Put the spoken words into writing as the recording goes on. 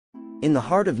In the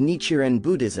heart of Nichiren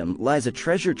Buddhism lies a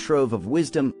treasure trove of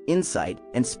wisdom, insight,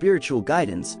 and spiritual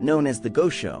guidance known as the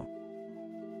Gosho.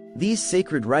 These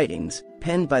sacred writings,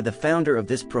 penned by the founder of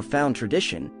this profound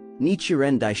tradition,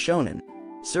 Nichiren Daishonin,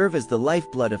 serve as the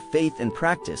lifeblood of faith and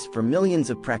practice for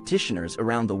millions of practitioners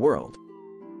around the world.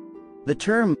 The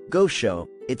term Gosho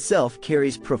itself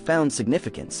carries profound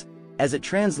significance, as it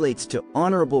translates to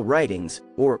honorable writings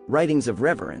or writings of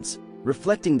reverence,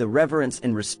 reflecting the reverence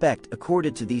and respect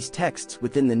accorded to these texts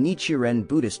within the Nichiren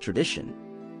Buddhist tradition.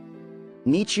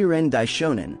 Nichiren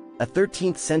Daishonin, a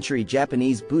 13th-century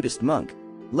Japanese Buddhist monk,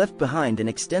 left behind an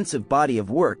extensive body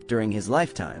of work during his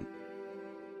lifetime.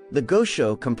 The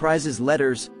Gosho comprises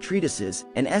letters, treatises,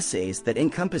 and essays that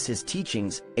encompass his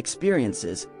teachings,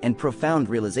 experiences, and profound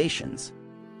realizations.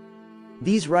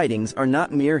 These writings are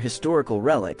not mere historical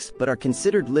relics but are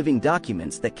considered living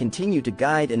documents that continue to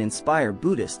guide and inspire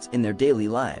Buddhists in their daily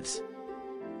lives.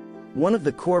 One of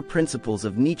the core principles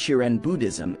of Nichiren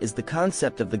Buddhism is the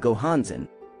concept of the Gohanzen,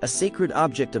 a sacred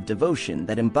object of devotion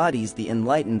that embodies the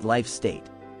enlightened life state.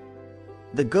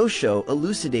 The Gosho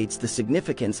elucidates the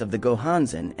significance of the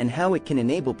Gohanzen and how it can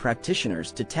enable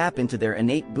practitioners to tap into their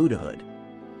innate Buddhahood.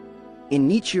 In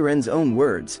Nichiren's own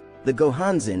words, the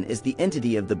Gohanzen is the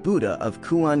entity of the Buddha of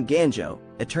Kuan Ganjo,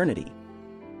 eternity.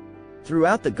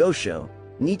 Throughout the Gosho,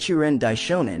 Nichiren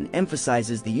Daishonin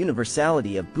emphasizes the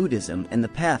universality of Buddhism and the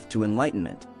path to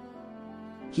enlightenment.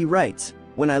 He writes,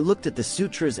 "When I looked at the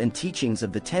sutras and teachings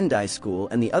of the Tendai school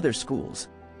and the other schools,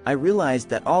 I realized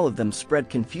that all of them spread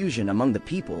confusion among the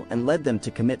people and led them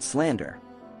to commit slander.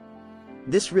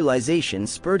 This realization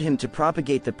spurred him to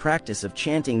propagate the practice of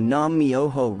chanting Nam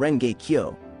Myoho Renge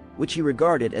Kyo, which he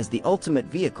regarded as the ultimate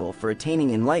vehicle for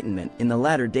attaining enlightenment in the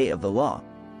latter day of the law."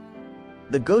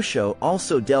 The Gosho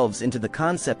also delves into the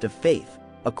concept of faith,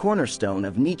 a cornerstone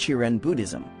of Nichiren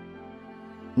Buddhism.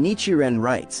 Nichiren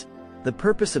writes, "The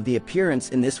purpose of the appearance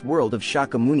in this world of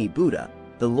Shakyamuni Buddha,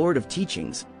 the Lord of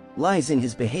Teachings, lies in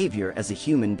his behavior as a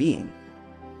human being."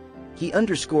 He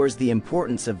underscores the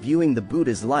importance of viewing the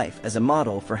Buddha's life as a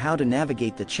model for how to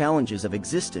navigate the challenges of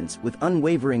existence with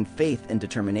unwavering faith and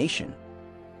determination.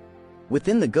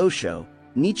 Within the Gosho,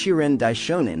 Nichiren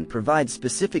Daishonin provides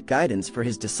specific guidance for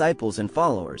his disciples and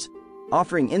followers,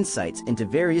 offering insights into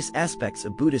various aspects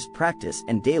of Buddhist practice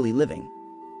and daily living.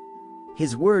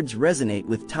 His words resonate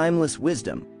with timeless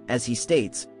wisdom, as he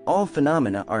states, "All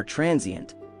phenomena are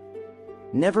transient.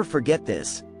 Never forget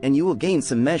this, and you will gain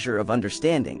some measure of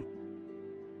understanding."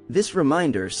 This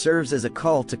reminder serves as a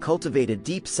call to cultivate a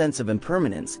deep sense of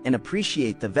impermanence and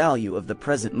appreciate the value of the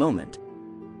present moment.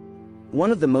 One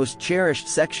of the most cherished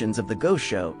sections of the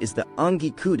Gosho is the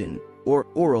Ongi Kuden, or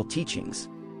oral teachings.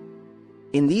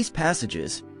 In these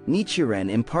passages, Nichiren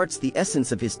imparts the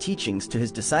essence of his teachings to his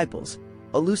disciples,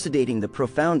 elucidating the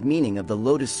profound meaning of the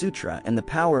Lotus Sutra and the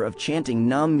power of chanting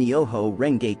Nam Myoho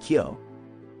Renge Kyo.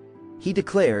 He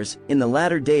declares, in the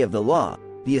latter day of the law,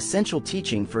 the essential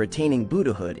teaching for attaining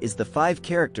Buddhahood is the 5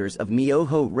 characters of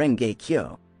Myoho Renge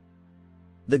Kyo.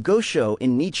 The Gosho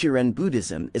in Nichiren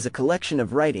Buddhism is a collection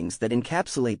of writings that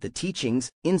encapsulate the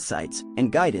teachings, insights,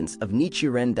 and guidance of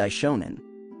Nichiren Daishonin.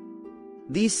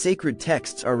 These sacred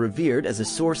texts are revered as a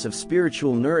source of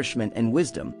spiritual nourishment and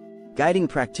wisdom, guiding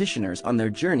practitioners on their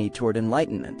journey toward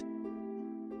enlightenment.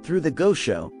 Through the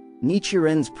Gosho,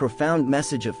 Nichiren's profound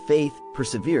message of faith,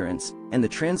 perseverance, and the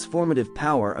transformative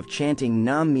power of chanting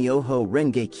Nam Myoho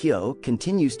Renge Kyo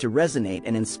continues to resonate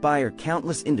and inspire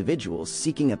countless individuals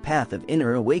seeking a path of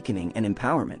inner awakening and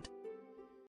empowerment.